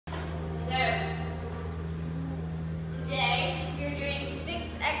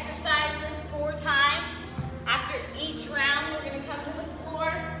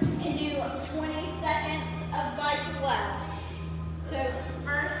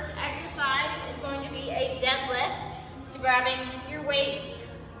weights,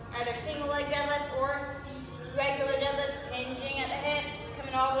 either single leg deadlift or regular deadlift, hinging at the hips,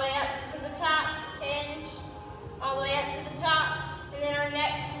 coming all the way up to the top, hinge, all the way up to the top. And then our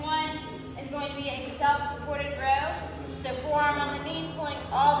next one is going to be a self-supported row. So forearm on the knee, pulling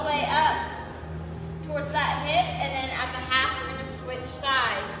all the way up towards that hip, and then at the half, we're going to switch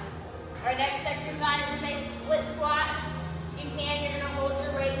sides. Our next exercise is a split squat. If you can, you're going to hold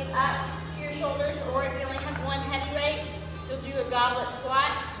your weight up to your shoulders, or if you only have one heavy weight, you'll do a goblet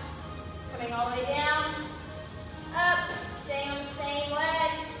squat. Coming all the way down, up, staying on the same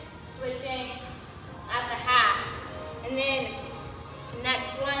leg, switching at the half. And then the next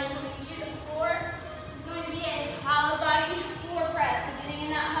one, coming to the floor, is going to be a hollow body floor press. So getting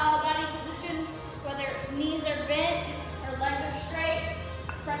in that hollow body position, whether knees are bent or legs are straight,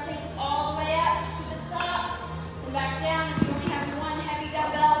 pressing all the way up to the top and back down. If you only have one heavy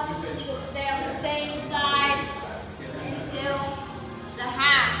dumbbell, you'll stay on the same side until the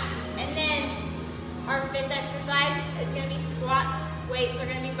half. And then our fifth exercise is going to be squats. Weights are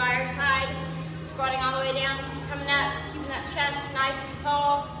going to be by our side, squatting all the way down, coming up, keeping that chest nice and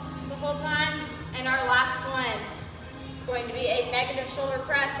tall the whole time. And our last one is going to be a negative shoulder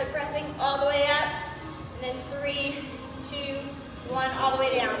press, so pressing all the way up, and then 3, 2, 1, all the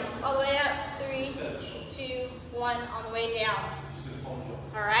way down. All the way up, 3, 2, 1, on the way down.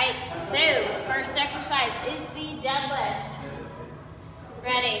 All right, so the first exercise is the deadlift.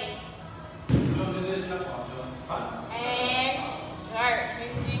 Ready? And start.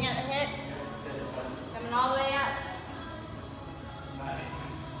 Hinging at the hips, coming all the way up.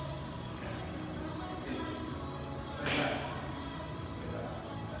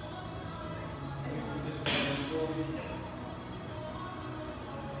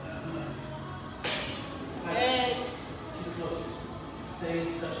 Good.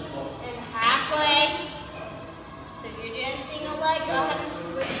 And halfway. So if you're doing single leg, go ahead and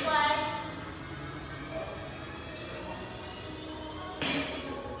switch leg.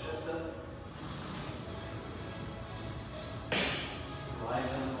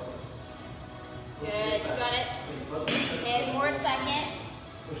 Good, you got it. 10 more seconds.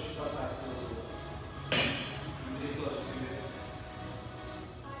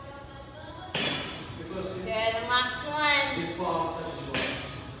 Good, and last one.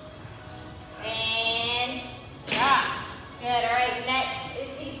 And stop. Good, all right, next is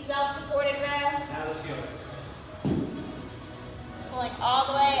the self-supported row. Pulling all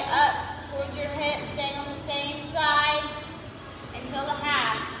the way up towards your hips, staying on the same side until the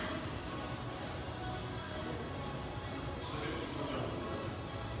half.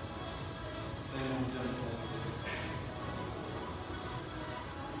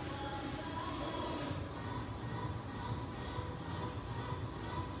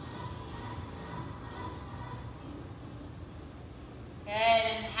 Good,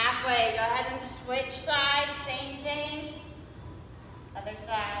 and halfway, go ahead and switch sides, same thing, other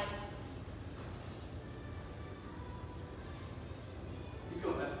side.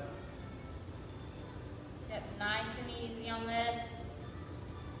 Yep, nice and easy on this.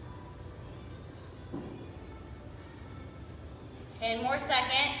 Ten more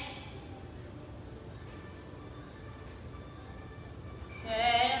seconds. Good,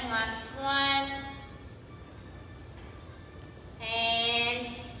 and last one. And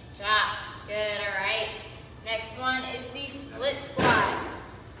stop. Good, all right. Next one is the split squat.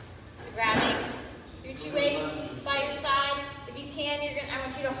 So grabbing your 2 weights by your side. If you can, I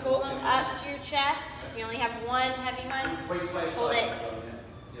want you to hold them up to your chest. If you only have one heavy one, hold it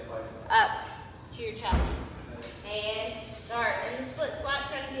up to your chest. And start. In the split squat,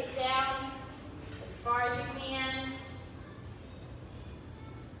 try to get down as far as you can.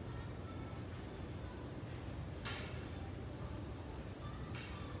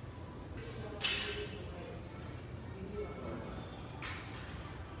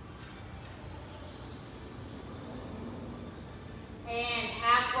 And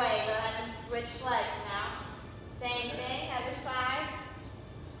halfway, go ahead and switch legs now. Same thing, other side.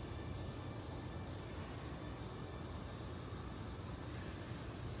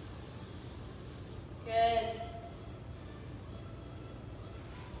 Good.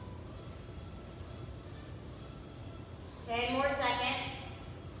 Ten more seconds.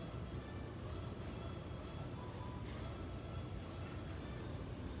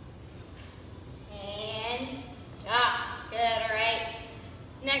 And stop. Good, all right.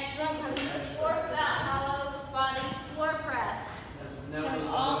 Next one comes to the floor for that hollow body floor press. Coming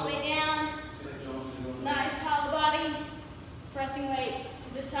all the way down. Nice hollow body. Pressing weights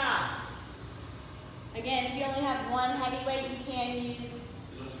to the top. Again, if you only have one heavy weight, you can use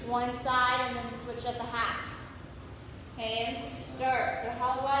one side and then switch at the half. And start. So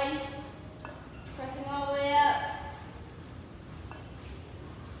hollow body, pressing all the way up.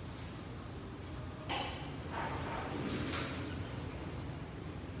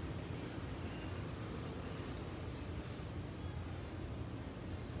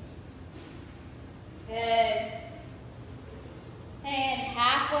 Good. And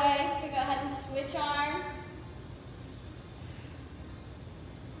halfway, so go ahead and switch arms.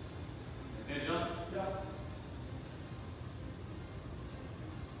 Okay, John? Yeah.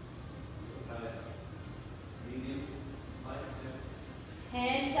 Medium, light,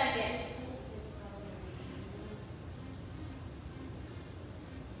 10 seconds.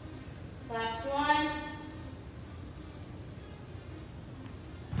 Last one.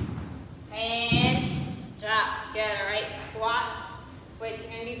 And stop. Good, all right, squats. Weights are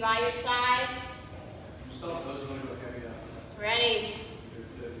gonna be by your side. Stop those going to a heavy after that. Ready.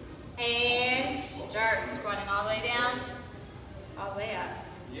 And start. Squatting all the way down, all the way up.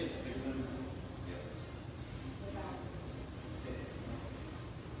 Yep.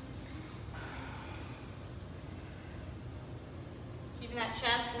 Keeping that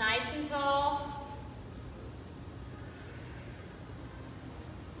chest nice and tall.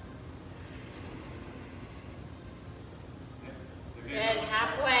 Good,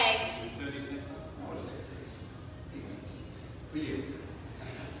 halfway. 30 seconds. For you.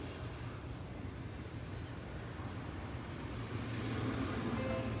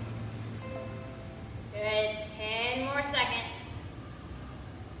 Good, 10 more seconds.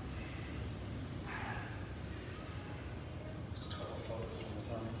 Just 12 photos from the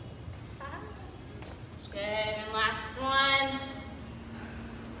time. Good, and last one.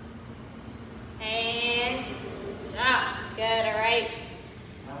 And stop. Good, all right.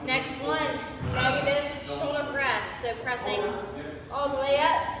 Next one, negative shoulder press. So pressing all the way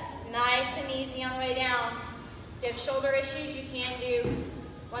up, nice and easy on the way down. If you have shoulder issues, you can do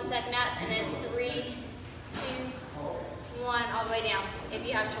 1 second up and then 3, 2, 1, all the way down. If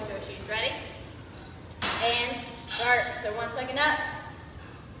you have shoulder issues, ready? And start. So 1 second up,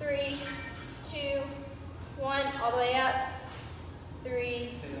 3, 2, 1, all the way up,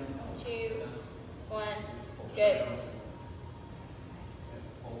 3, 2, 1, good.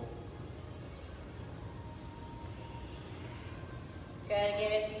 Good,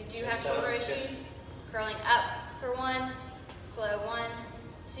 again, if you do have shoulder issues, curling up for 1, slow 1,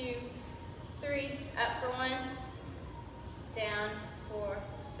 2, 3, up for 1, down for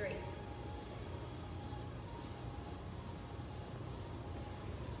 3.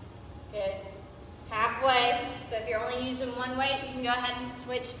 Good. Halfway, so if you're only using one weight, you can go ahead and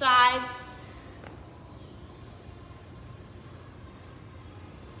switch sides.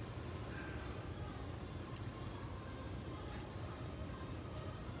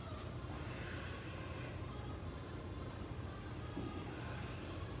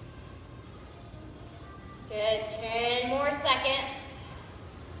 Good, 10 more seconds.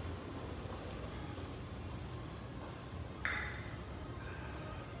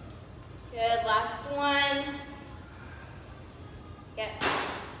 Good, last one. Yep,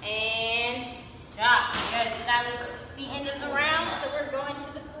 and stop. Good, so that was the end of the round. So we're going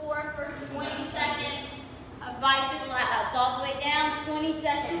to the floor for 20 seconds of bicycle lat-ups. All the way down, 20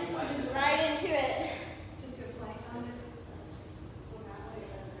 seconds. Right into it.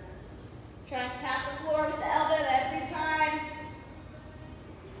 Try and tap the floor with the elbow every time.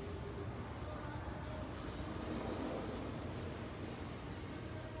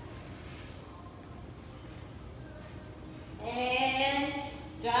 And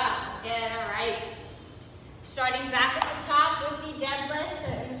stop. Good, all right. Starting back at the top with the deadlift,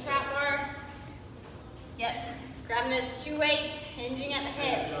 so in the trap bar. Yep, grabbing those 2 weights, hinging at the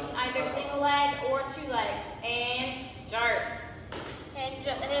hips, either single leg or 2 legs. And start. Hinge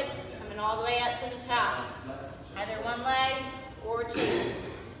at the hips, coming all the way up to the top. Either 1 leg or 2.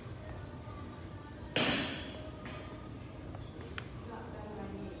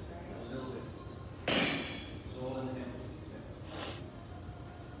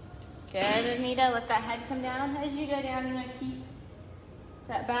 Good, Anita. Let that head come down. As you go down, you're going to keep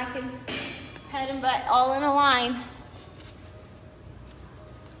that back and head and butt all in a line.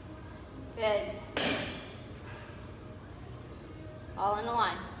 Good. All in a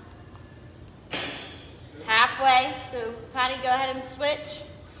line. Halfway. So, Patty, go ahead and switch.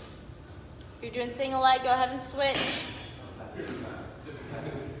 If you're doing single leg, go ahead and switch.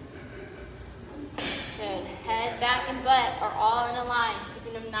 Good. Head, back, and butt are all in a line.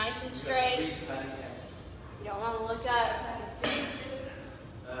 Keeping them nice and straight. You don't want to look up.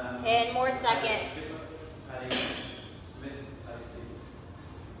 10 more seconds.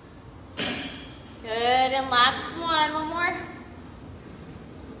 Good, and last one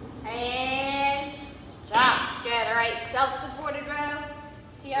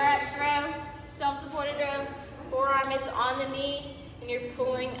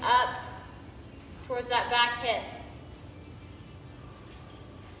towards that back hip.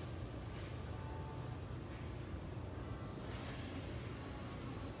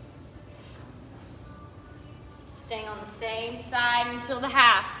 Staying on the same side until the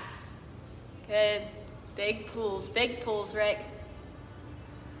half. Good. Big pulls, Rick.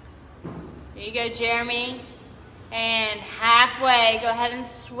 There you go, Jeremy. And halfway. Go ahead and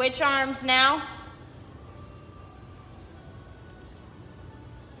switch arms now.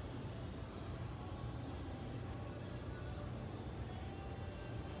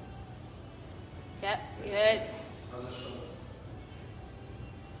 Yep, good.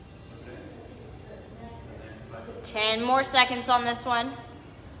 10 more seconds on this one.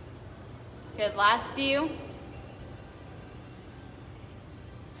 Good, last few.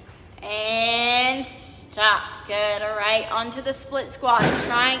 And stop. Good, all right. Onto the split squat.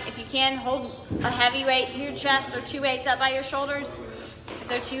 Trying, if you can, hold a heavy weight to your chest or 2 weights up by your shoulders. If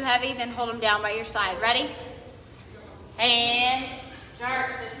they're too heavy, then hold them down by your side. Ready? And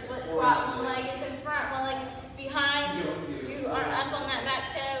start. So split squat. One leg is in front, one leg is behind. You are up on that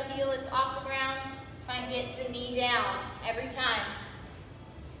back toe. Heel is off the ground. Try and get the knee down every time.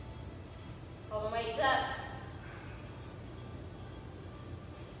 Hold the weights up.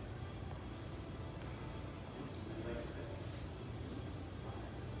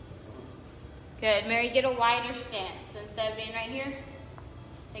 Good. Mary, get a wider stance. So instead of being right here,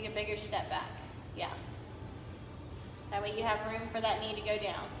 take a bigger step back. Yeah. That way you have room for that knee to go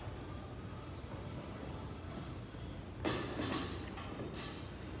down.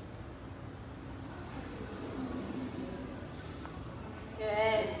 Good.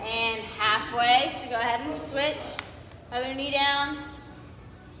 And halfway. So go ahead and switch. Other knee down.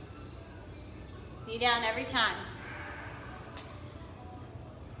 Knee down every time.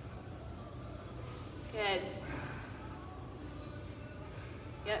 Good.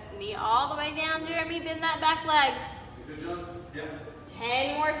 Yep, knee all the way down, Jeremy. Bend that back leg. You good, John? Yeah.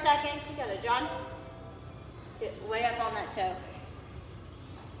 10 more seconds. You got it, John. Get way up on that toe.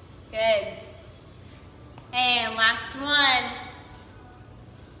 Good. And last one.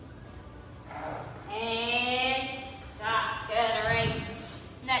 And stop. Good, all right.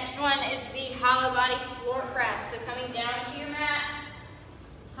 Next one is the hollow body floor press. So coming down to your mat,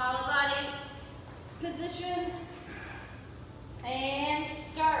 hollow body position, and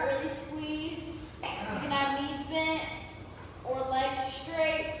start. Really squeeze. You can have knees bent or legs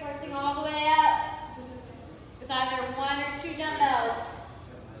straight, pressing all the way up with either 1 or 2 dumbbells.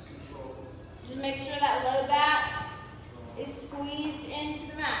 Just make sure that low back is squeezed into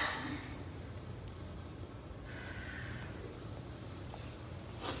the mat.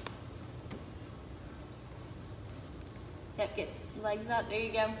 Yep, get legs up. There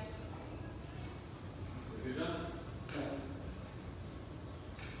you go.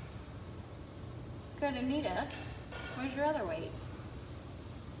 Good, Anita. Where's your other weight?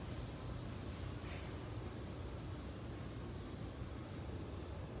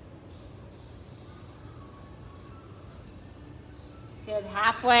 Good,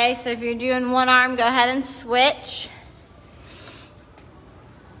 halfway. So if you're doing one arm, go ahead and switch.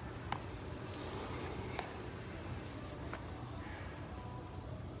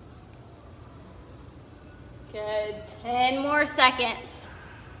 Good, 10 more seconds.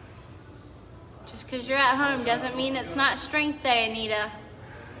 Just because you're at home doesn't mean it's not strength day, Anita.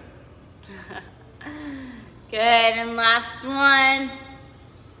 Good, and last one.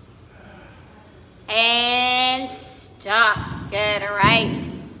 And stop. Good, all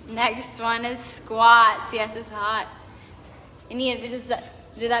right. Next one is squats. Yes, it's hot. Anita,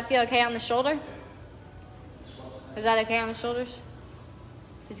 did that feel okay on the shoulder? Is that okay on the shoulders?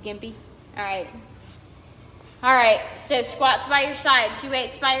 Is gimpy? All right. All right, so squats by your side, 2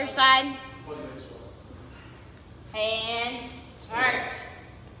 weights by your side. And start.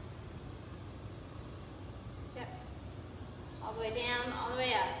 Yep. All the way down, all the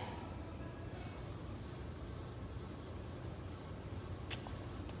way up.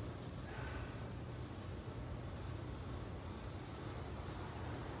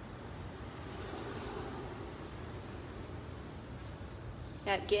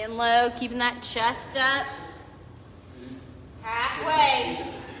 Yep, getting low, keeping that chest up.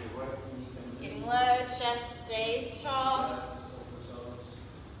 Halfway. Getting low, chest stays tall.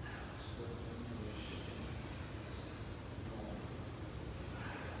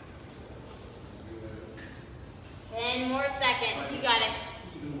 Ten more seconds. You got it.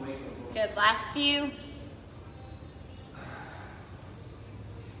 Good. Last few.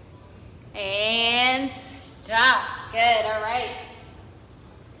 And stop. Good. All right.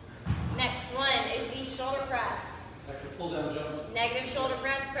 Next one is the shoulder press. That's a pull down jump. Negative shoulder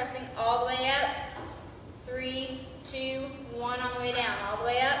press, pressing all the way up. 3, 2, 1 on the way down. All the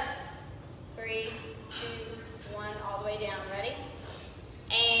way up. 3, 2, 1, all the way down. Ready?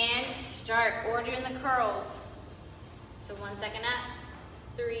 And start. Or doing the curls. So 1 second up.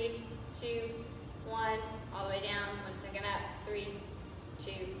 3, 2, 1, all the way down. 1 second up. 3,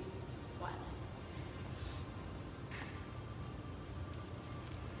 2, 1.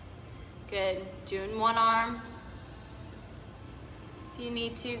 Good. Doing one arm. If you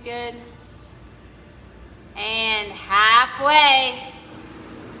need to, good. And halfway.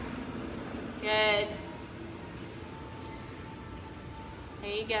 Good.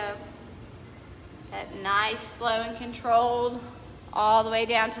 There you go. That nice, slow and controlled, all the way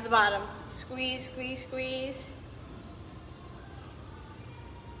down to the bottom. Squeeze, squeeze, squeeze.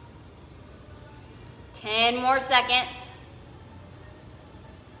 10 more seconds.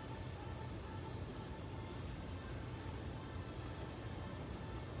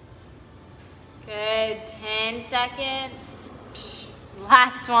 Good, 10 seconds.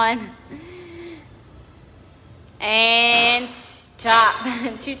 Last one. And stop.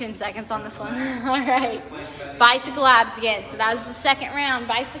 2 10 seconds on this one. All right. Bicycle abs again. So that was the second round.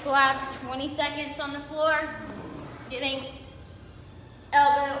 Bicycle abs, 20 seconds on the floor. Getting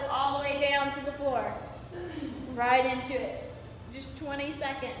elbow all the way down to the floor. Right into it. Just 20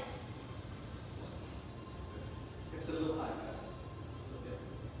 seconds. It's a little high.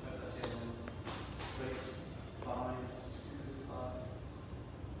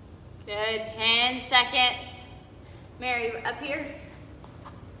 Good, 10 seconds. Mary, up here.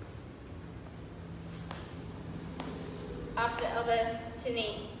 Opposite elbow to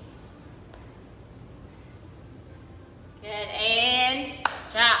knee. Good, and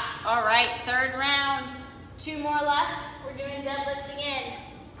stop. All right, third round. 2 more left. We're doing deadlift again.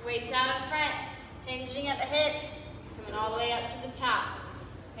 Weights out in front, hinging at the hips, coming all the way up to the top.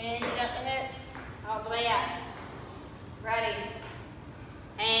 Hinge at the hips, all the way up. Ready.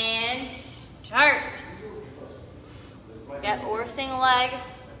 And start. Yep, or single leg.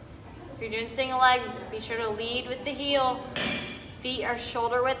 If you're doing single leg, be sure to lead with the heel. Feet are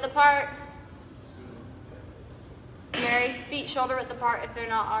shoulder width apart. Mary, feet shoulder width apart if they're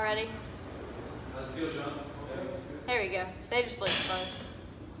not already. There we go. They just look close.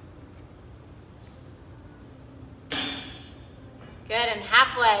 Good, and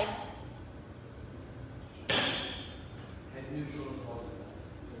halfway.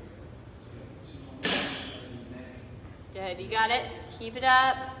 Good, you got it. Keep it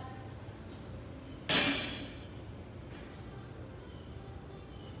up.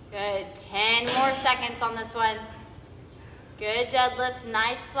 Good, 10 more seconds on this one. Good deadlifts,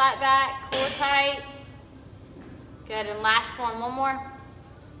 nice flat back, core tight. Good, and last one more.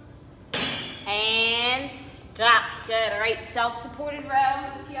 And stop. Good, all right, self-supported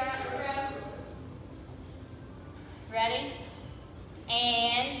row. TRX row. Ready?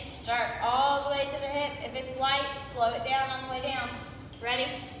 And start all the way to the hip. If it's light, slow it down on the way down. Ready?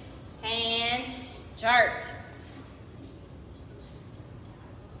 And start.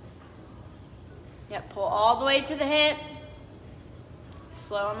 Yep, pull all the way to the hip.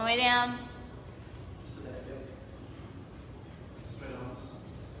 Slow on the way down.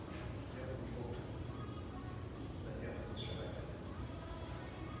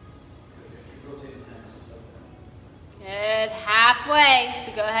 Good, halfway.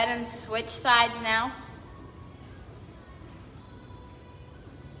 So go ahead and switch sides now.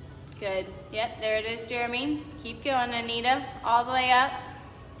 Good. Yep, there it is, Jeremy. Keep going, Anita. All the way up.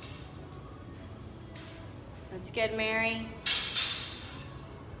 That's good, Mary.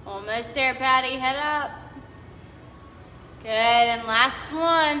 Almost there, Patty. Head up. Good, and last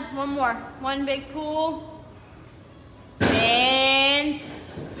one. One more. One big pull. And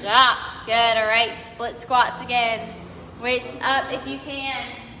stop. Good, all right. Split squats again. Weights up if you can.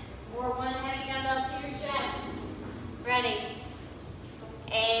 Or one heavy dumbbell to your chest. Ready.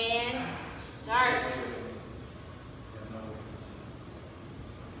 And start.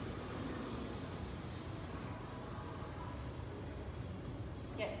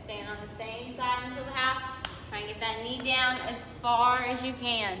 Yep, stand on the same side until the half. Try and get that knee down as far as you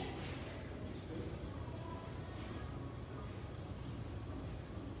can.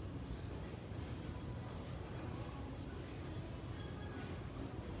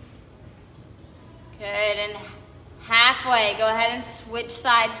 Good, and halfway. Go ahead and switch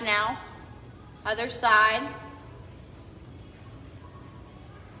sides now. Other side.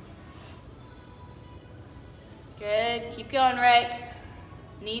 Good, keep going, Rick.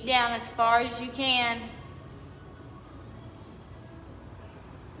 Knee down as far as you can.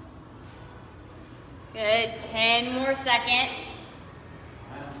 Good, 10 more seconds.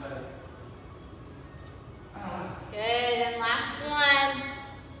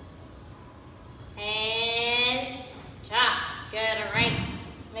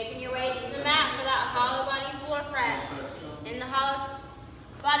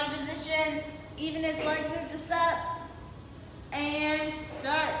 position, even if legs are just up. And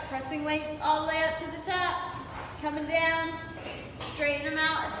start pressing weights all the way up to the top. Coming down, straighten them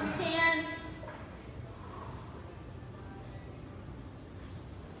out if you can.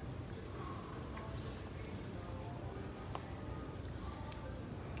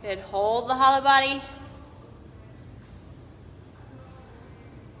 Good, hold the hollow body.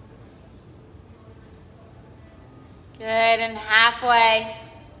 Good, and halfway.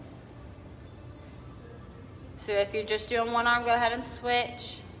 So if you're just doing one arm, go ahead and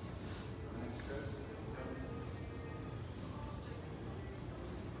switch.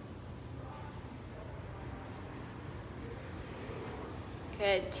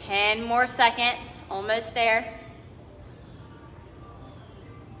 Good, 10 more seconds, almost there.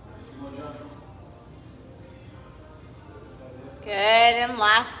 Good, and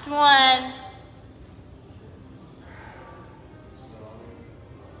last one.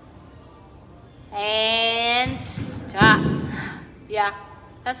 And stop. Yeah,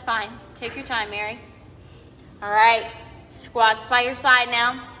 that's fine. Take your time, Mary. All right, squats by your side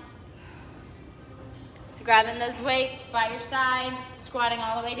now. So grabbing those weights by your side, squatting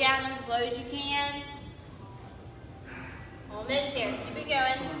all the way down as low as you can. Almost there, keep it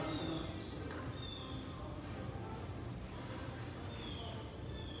going.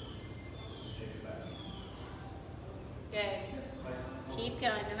 Good. Keep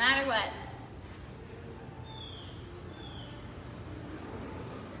going, no matter what.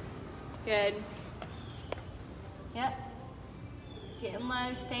 Good. Yep. Getting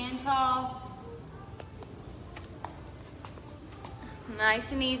low, staying tall.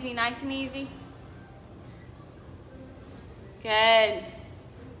 Nice and easy, nice and easy. Good.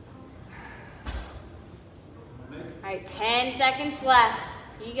 All right, 10 seconds left.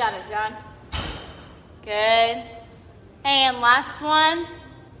 You got it, John. Good. And last one.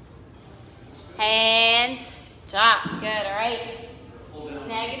 And stop. Good, all right.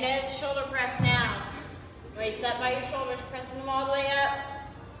 Negative shoulder press now. Weights up by your shoulders, pressing them all the way up.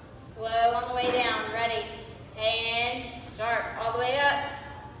 Slow on the way down. Ready. And start. All the way up.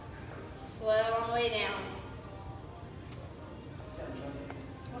 Slow on the way down.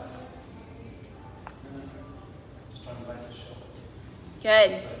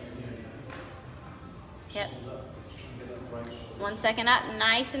 Good. Yep. 1 second up.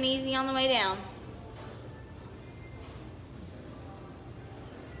 Nice and easy on the way down.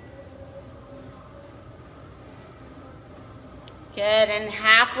 Good, and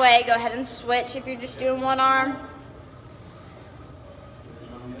halfway, go ahead and switch if you're just doing one arm.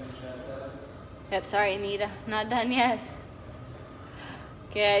 Yep, sorry, Anita, not done yet.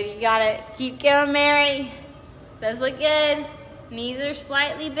 Good, you got it. Keep going, Mary. Those look good. Knees are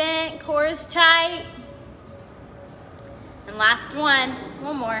slightly bent, core is tight. And last one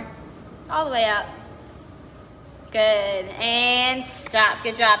more, all the way up. Good, and stop,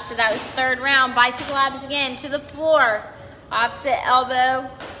 good job. So that was third round. Bicycle abs again, to the floor. Opposite elbow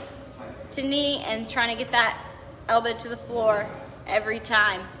to knee and trying to get that elbow to the floor every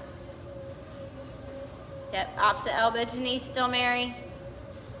time. Yep, opposite elbow to knee still, Mary.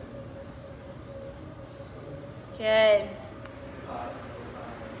 Good.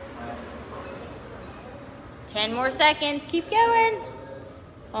 10 more seconds, keep going.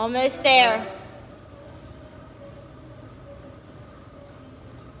 Almost there.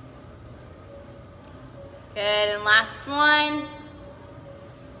 Good, and last one.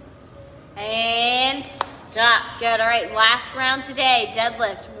 And stop. Good, all right, last round today,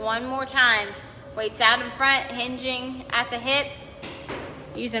 deadlift. One more time. Weights out in front, hinging at the hips.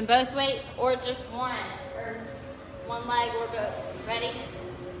 Using both weights or just one. Or one leg or both. Ready?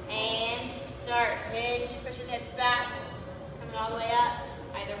 And start. Hinge, pushing hips back. Coming all the way up.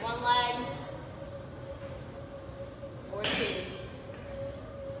 Either one leg or two.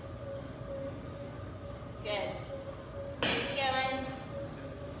 Good. Keep going.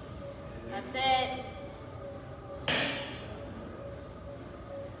 That's it.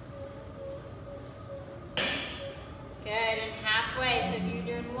 Good, and halfway. So if you're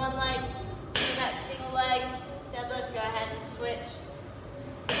doing one leg, do that single leg deadlift, go ahead and switch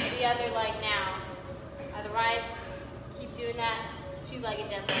to the other leg now. Otherwise, keep doing that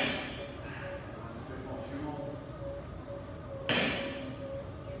two-legged deadlift.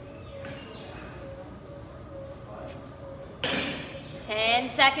 10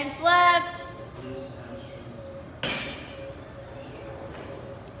 seconds left.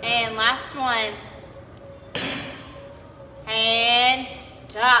 And last one. And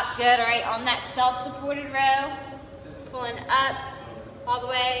stop. Good. All right, on that self-supported row, pulling up all the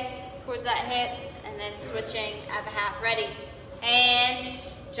way towards that hip, and then switching at the half. Ready. And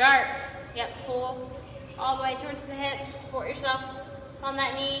stop. start. Yep, pull all the way towards the hips. Support yourself on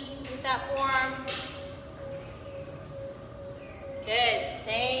that knee with that forearm. Good.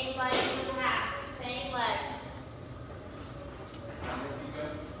 Same leg as the half. Same leg.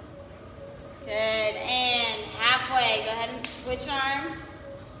 Good. And halfway. Go ahead and switch arms.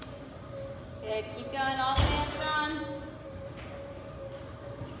 Good. Keep going all the way up, John.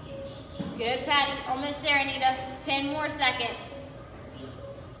 Good, Patty. Almost there, Anita. 10 more seconds.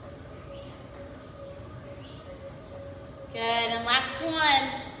 Good. And last one.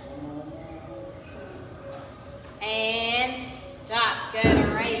 And stop. Good.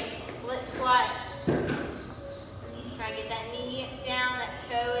 All right. Split squat. Try and get that knee down. That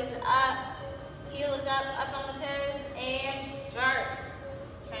toe is up. Heel is up on the toes. And start.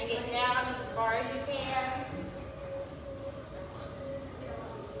 Try and get down as far as you can.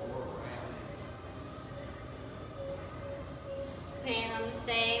 Stand on the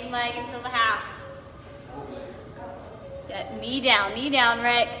same leg until the half. That knee down,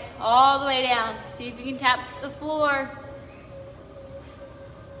 Rick. All the way down. See if you can tap the floor.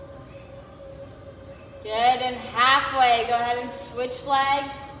 Good, and halfway. Go ahead and switch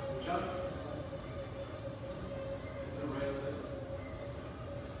legs.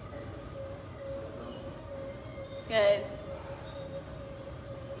 Good.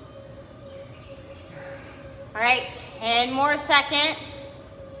 All right, 10 more seconds.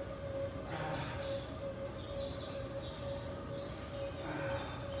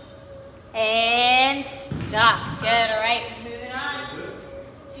 And stop. Good, all right, moving on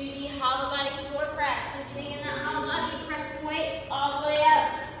to the hollow body floor press. So getting in that hollow body, pressing weights all the way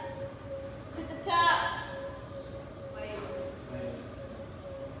up to the top.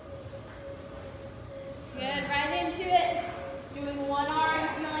 Good, right into it. Doing one arm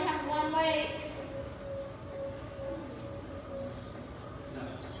if you only have one weight.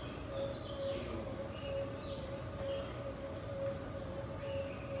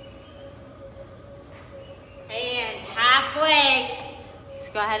 And halfway. Let's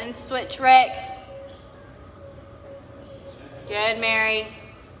go ahead and switch, Rick. Good, Mary.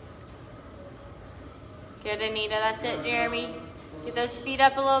 Good, Anita. That's it, Jeremy. Get those feet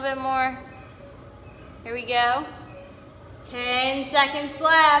up a little bit more. Here we go. 10 seconds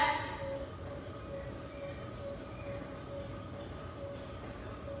left.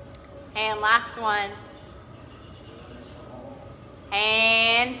 And last one.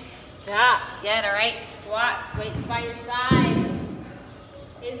 And stop. Good, all right. Squats, weights by your side.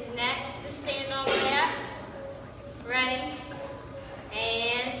 Is next to stand all the way up. Ready?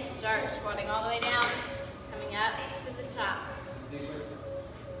 And start squatting all the way down. Coming up to the top.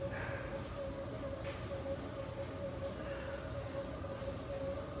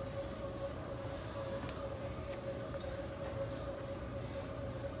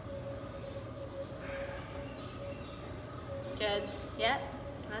 Good. Yep,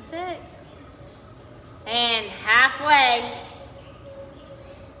 that's it. And halfway.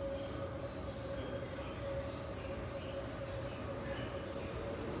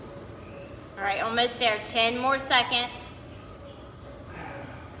 All right, almost there. 10 more seconds.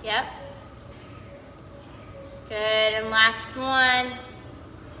 Yep. Good, and last one.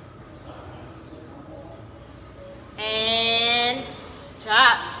 And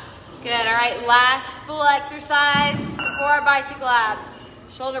stop. Good, all right, last full exercise before our bicycle abs.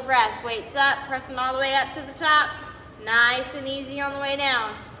 Shoulder press, weights up, pressing all the way up to the top. Nice and easy on the way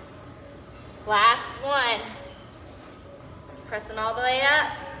down. Last one. Pressing all the way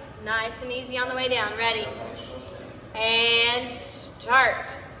up, nice and easy on the way down. Ready? And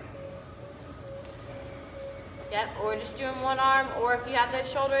start. Yep, or just doing one arm, or if you have those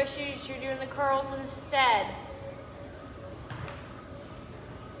shoulder issues, you're doing the curls instead.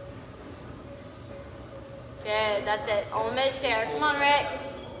 Good, that's it. Almost there. Come on, Rick.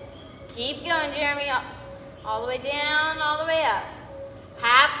 Keep going, Jeremy. All the way down, all the way up.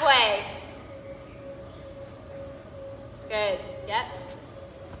 Halfway. Good, yep.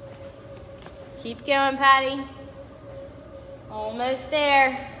 Keep going, Patty. Almost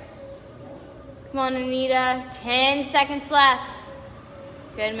there. Come on, Anita. 10 seconds left.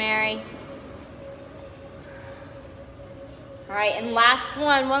 Good, Mary. All right, and last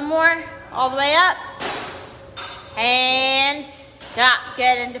one. One more. All the way up. And stop. Good,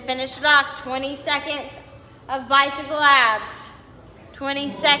 and to finish it off, 20 seconds of bicycle abs. 20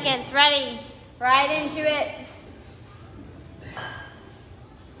 seconds. Ready? Right into it.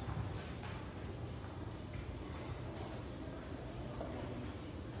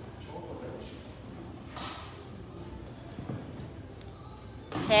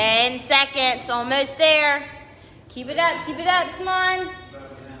 Ten seconds, almost there. Keep it up, come on.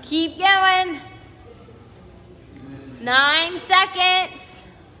 Keep going. 9 seconds.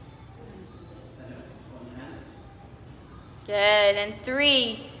 Good, and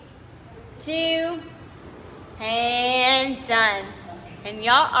 3, 2, and done. And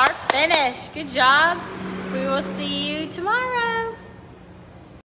y'all are finished. Good job. We will see you tomorrow.